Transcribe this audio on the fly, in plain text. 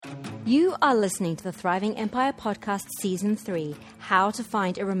You are listening to the Thriving Empire Podcast Season 3, How to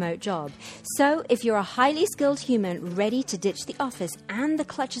Find a Remote Job. So if you're a highly skilled human ready to ditch the office and the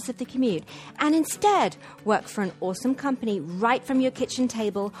clutches of the commute and instead work for an awesome company right from your kitchen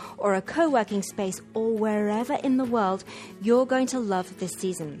table or a co-working space or wherever in the world, you're going to love this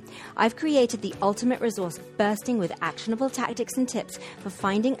season. I've created the ultimate resource bursting with actionable tactics and tips for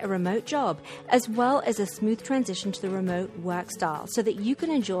finding a remote job, as well as a smooth transition to the remote work style so that you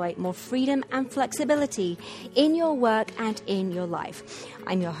can enjoy more freedom and flexibility in your work and in your life.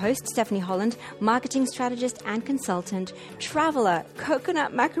 I'm your host, Stephanie Holland, marketing strategist and consultant, traveler,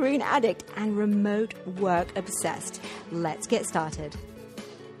 coconut macaroon addict, and remote work obsessed. Let's get started.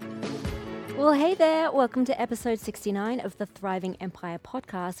 Well, hey there. Welcome to episode 69 of the Thriving Empire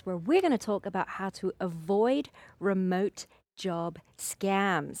Podcast, where we're going to talk about how to avoid remote job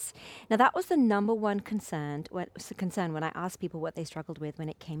scams. Now, that was the number one concern when I asked people what they struggled with when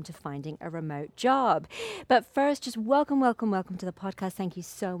it came to finding a remote job. But first, just welcome to the podcast. Thank you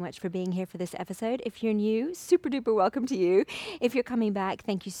so much for being here for this episode. If you're new, super duper welcome to you. If you're coming back,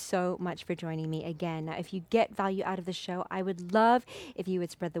 thank you so much for joining me again. Now, if you get value out of the show, I would love if you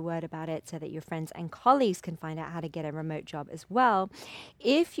would spread the word about it so that your friends and colleagues can find out how to get a remote job as well.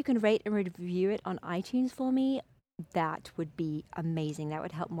 If you can rate and review it on iTunes for me, that would be amazing. That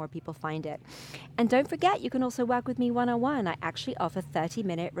would help more people find it. And don't forget, you can also work with me one-on-one. I actually offer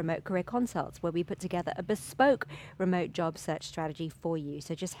 30-minute remote career consults where we put together a bespoke remote job search strategy for you.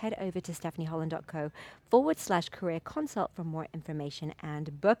 So just head over to stephanieholland.co/career consult for more information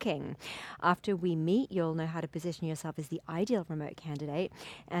and booking. After we meet, you'll know how to position yourself as the ideal remote candidate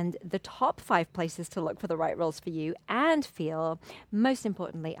and the top 5 places to look for the right roles for you, and feel, most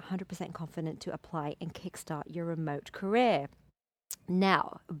importantly, 100% confident to apply and kickstart your remote career.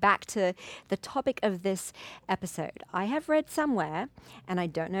 Now, back to the topic of this episode. I have read somewhere, and I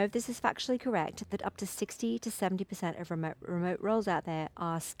don't know if this is factually correct, that up to 60 to 70% of remote roles out there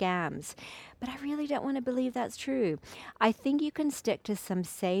are scams. But I really don't want to believe that's true. I think you can stick to some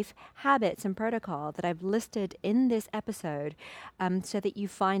safe habits and protocol that I've listed in this episode so that you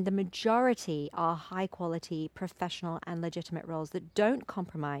find the majority are high quality, professional, and legitimate roles that don't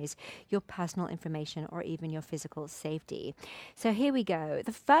compromise your personal information or even your physical safety. So here we go.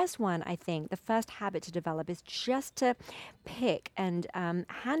 The first one, I think, the first habit to develop is just to pick and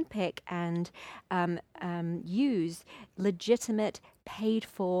handpick and use legitimate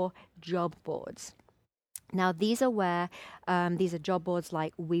paid-for job boards. Now, these are where these are job boards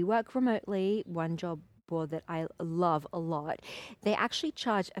like We Work Remotely, one job board that I love a lot. They actually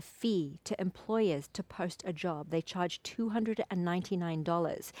charge a fee to employers to post a job. They charge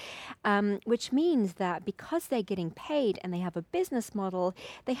 $299, which means that because they're getting paid and they have a business model,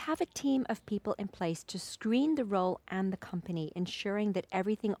 they have a team of people in place to screen the role and the company, ensuring that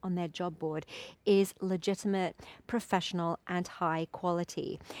everything on their job board is legitimate, professional, and high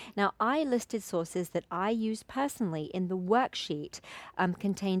quality. Now, I listed sources that I use personally in the worksheet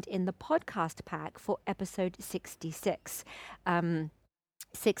contained in the podcast pack for episode 66.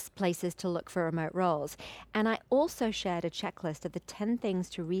 6 places to look for remote roles. And I also shared a checklist of the 10 things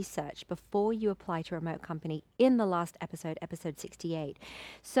to research before you apply to a remote company in the last episode, episode 68.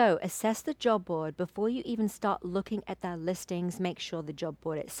 So assess the job board before you even start looking at their listings. Make sure the job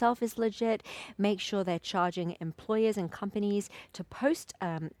board itself is legit. Make sure they're charging employers and companies to post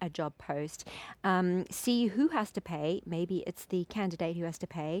a job post. See who has to pay. Maybe it's the candidate who has to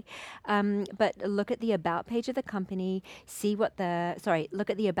pay. But look at the about page of the company. Look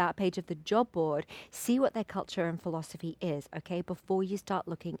at the about page of the job board, see what their culture and philosophy is, okay, before you start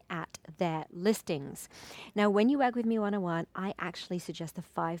looking at their listings. Now, when you work with me one-on-one, I actually suggest the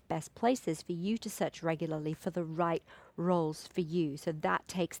 5 best places for you to search regularly for the right roles for you. So that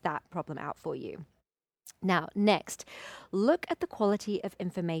takes that problem out for you. Now, next, look at the quality of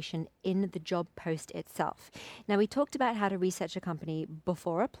information in the job post itself. Now, we talked about how to research a company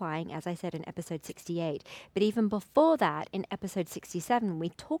before applying, as I said in episode 68. But even before that, in episode 67, we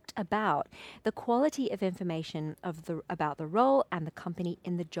talked about the quality of information about the role and the company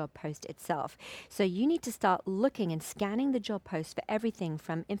in the job post itself. So you need to start looking and scanning the job post for everything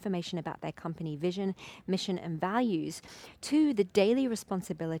from information about their company vision, mission, and values to the daily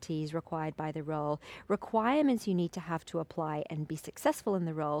responsibilities required by the role, requirements you need to have to apply and be successful in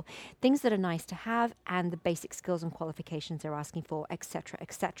the role, things that are nice to have, and the basic skills and qualifications they're asking for, etc.,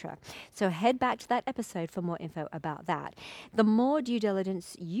 etc. So head back to that episode for more info about that. The more due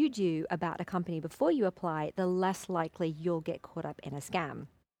diligence you do about a company before you apply, the less likely you'll get caught up in a scam.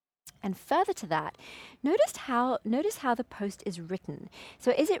 And further to that, notice how the post is written.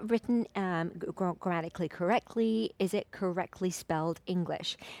 So is it written grammatically correctly? Is it correctly spelled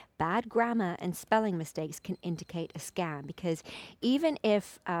English? Bad grammar and spelling mistakes can indicate a scam, because even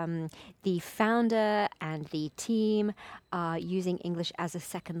if the founder and the team are using English as a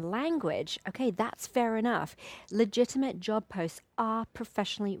second language, okay, that's fair enough. Legitimate job posts are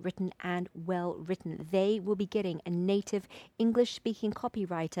professionally written and well written. They will be getting a native English-speaking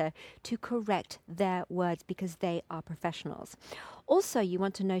copywriter to correct their words because they are professionals. Also, you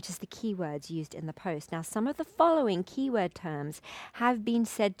want to notice the keywords used in the post. Now, some of the following keyword terms have been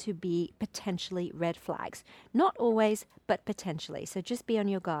said to be potentially red flags. Not always, but potentially. So just be on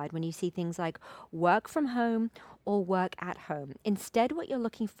your guard when you see things like work from home or work at home. Instead, what you're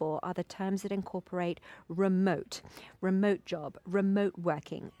looking for are the terms that incorporate remote job, remote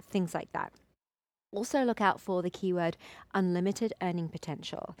working, things like that. Also look out for the keyword unlimited earning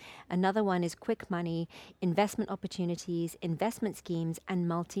potential. Another one is quick money, investment opportunities, investment schemes, and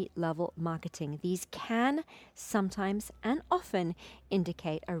multi-level marketing. These can sometimes and often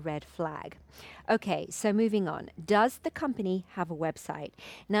indicate a red flag. Okay, so moving on. Does the company have a website?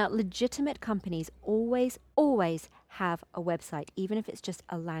 Now, legitimate companies always have a website, even if it's just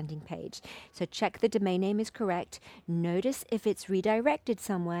a landing page. So check the domain name is correct. Notice if it's redirected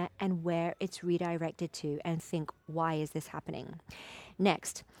somewhere and where it's redirected to, and think, why is this happening?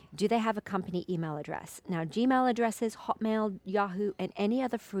 Next, do they have a company email address? Now, Gmail addresses, Hotmail, Yahoo, and any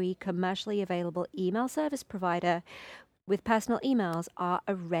other free commercially available email service provider with personal emails are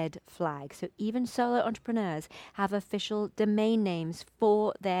a red flag. So even solo entrepreneurs have official domain names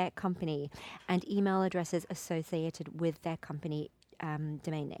for their company and email addresses associated with their company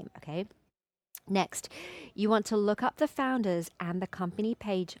domain name, okay? Next, you want to look up the founders and the company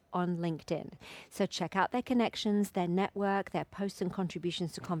page on LinkedIn. So check out their connections, their network, their posts and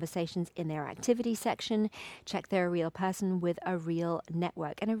contributions to conversations in their activity section. Check they're a real person with a real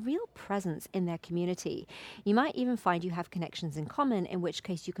network and a real presence in their community. You might even find you have connections in common, in which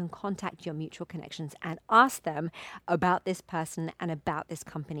case you can contact your mutual connections and ask them about this person and about this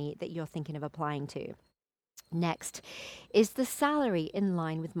company that you're thinking of applying to. Next, is the salary in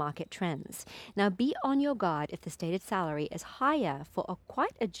line with market trends? Now, be on your guard if the stated salary is higher for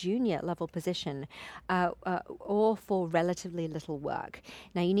quite a junior level position or for relatively little work.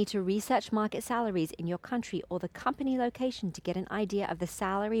 Now, you need to research market salaries in your country or the company location to get an idea of the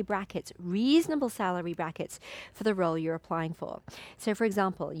salary brackets, reasonable salary brackets for the role you're applying for. So, for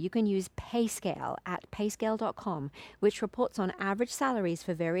example, you can use PayScale at payscale.com, which reports on average salaries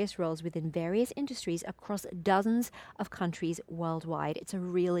for various roles within various industries across dozens of countries worldwide. It's a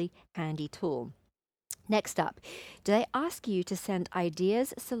really handy tool. Next up, do they ask you to send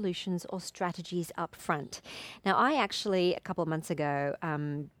ideas, solutions, or strategies up front? Now, I actually, a couple of months ago,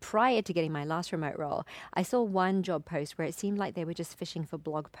 prior to getting my last remote role, I saw one job post where it seemed like they were just fishing for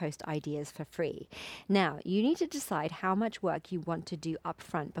blog post ideas for free. Now, you need to decide how much work you want to do up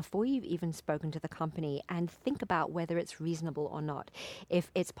front before you've even spoken to the company, and think about whether it's reasonable or not,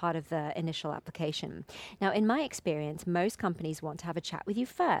 if it's part of the initial application. Now, in my experience, most companies want to have a chat with you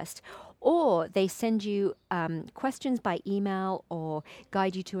first, or they send you questions by email or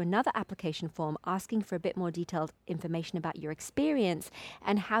guide you to another application form asking for a bit more detailed information about your experience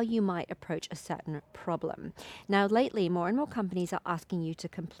and how you might approach a certain problem. Now, lately, more and more companies are asking you to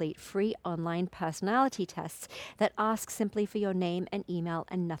complete free online personality tests that ask simply for your name and email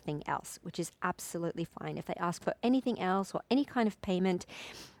and nothing else, which is absolutely fine. If they ask for anything else or any kind of payment,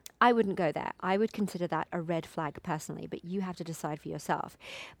 I wouldn't go there. I would consider that a red flag personally, but you have to decide for yourself.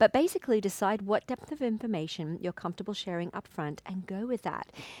 But basically decide what depth of information you're comfortable sharing up front and go with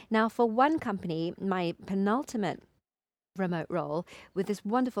that. Now, for one company, my penultimate remote role with this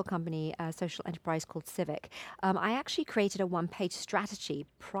wonderful company, social enterprise called Civic, I actually created a one-page strategy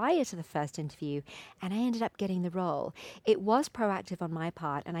prior to the first interview, and I ended up getting the role. It was proactive on my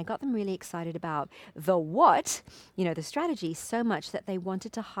part, and I got them really excited about the what, the strategy, so much that they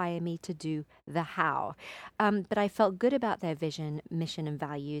wanted to hire me to do the how. But I felt good about their vision, mission, and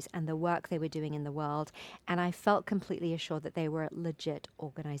values, and the work they were doing in the world, and I felt completely assured that they were a legit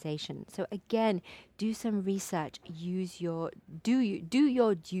organization. So again, do some research, do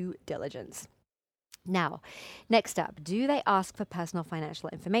your due diligence. Now, next up, do they ask for personal financial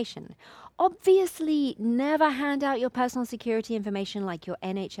information? Obviously, never hand out your personal security information like your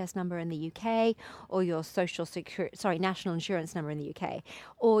NHS number in the UK or your national insurance number in the UK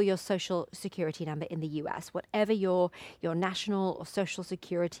or your social security number in the US. Whatever your national or social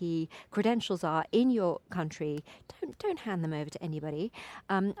security credentials are in your country, don't hand them over to anybody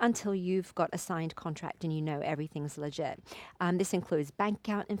until you've got a signed contract and you know everything's legit. This includes bank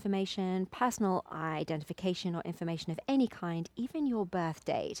account information, personal identification or information of any kind, even your birth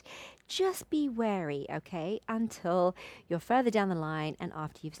date. Just be wary, okay, until you're further down the line and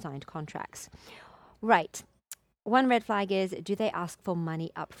after you've signed contracts. Right. One red flag is, do they ask for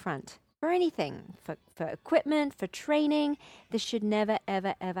money up front? For anything, for equipment, for training. This should never,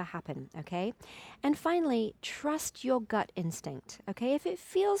 ever, ever happen, okay? And finally, trust your gut instinct, okay? If it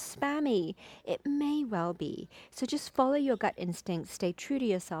feels spammy, it may well be. So just follow your gut instinct, stay true to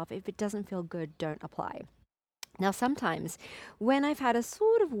yourself. If it doesn't feel good, don't apply. Now, sometimes when I've had a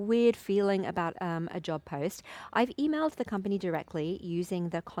sort of weird feeling about a job post, I've emailed the company directly using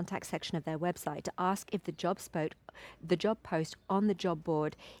the contact section of their website to ask if the job post on the job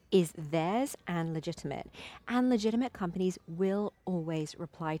board is theirs and legitimate. And legitimate companies will always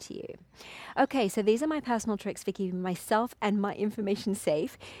reply to you. Okay, so these are my personal tricks for keeping myself and my information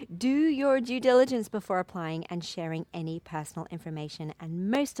safe. Do your due diligence before applying and sharing any personal information.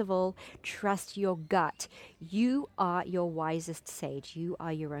 And most of all, trust your gut. You are your wisest sage. You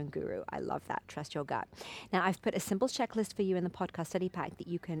are your own guru. I love that. Trust your gut. Now, I've put a simple checklist for you in the podcast study pack that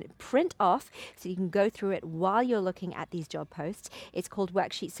you can print off so you can go through it while you're looking at these job posts. It's called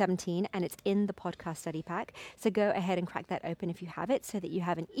Worksheet 17 and it's in the podcast study pack. So go ahead and crack that open if you have it so that you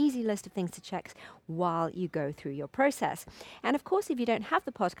have an easy list of things to check while you go through your process. And of course, if you don't have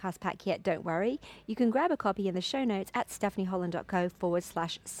the podcast pack yet, don't worry. You can grab a copy in the show notes at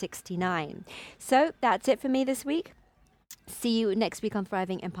stephanieholland.co/69. So that's it for me this week. See you next week on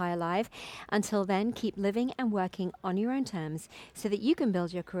Thriving Empire Live. Until then, keep living and working on your own terms so that you can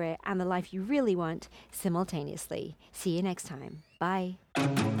build your career and the life you really want simultaneously. See you next time. Bye.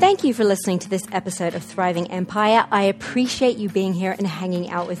 Thank you for listening to this episode of Thriving Empire. I appreciate you being here and hanging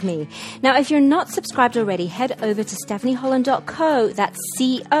out with me. Now, if you're not subscribed already, head over to stephanieholland.co, that's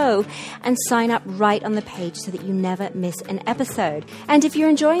C-O, and sign up right on the page so that you never miss an episode. And if you're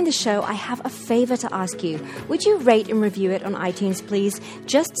enjoying the show, I have a favor to ask you. Would you rate and review it on iTunes, please?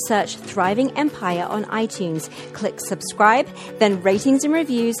 Just search Thriving Empire on iTunes. Click subscribe, then ratings and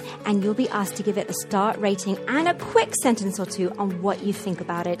reviews, and you'll be asked to give it a star rating and a quick sentence or two on what you think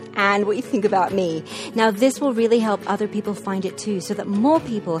about it and what you think about me. Now, this will really help other people find it too, so that more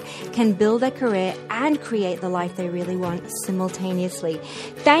people can build their career and create the life they really want simultaneously.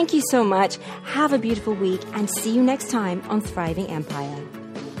 Thank you so much. Have a beautiful week and see you next time on Thriving Empire.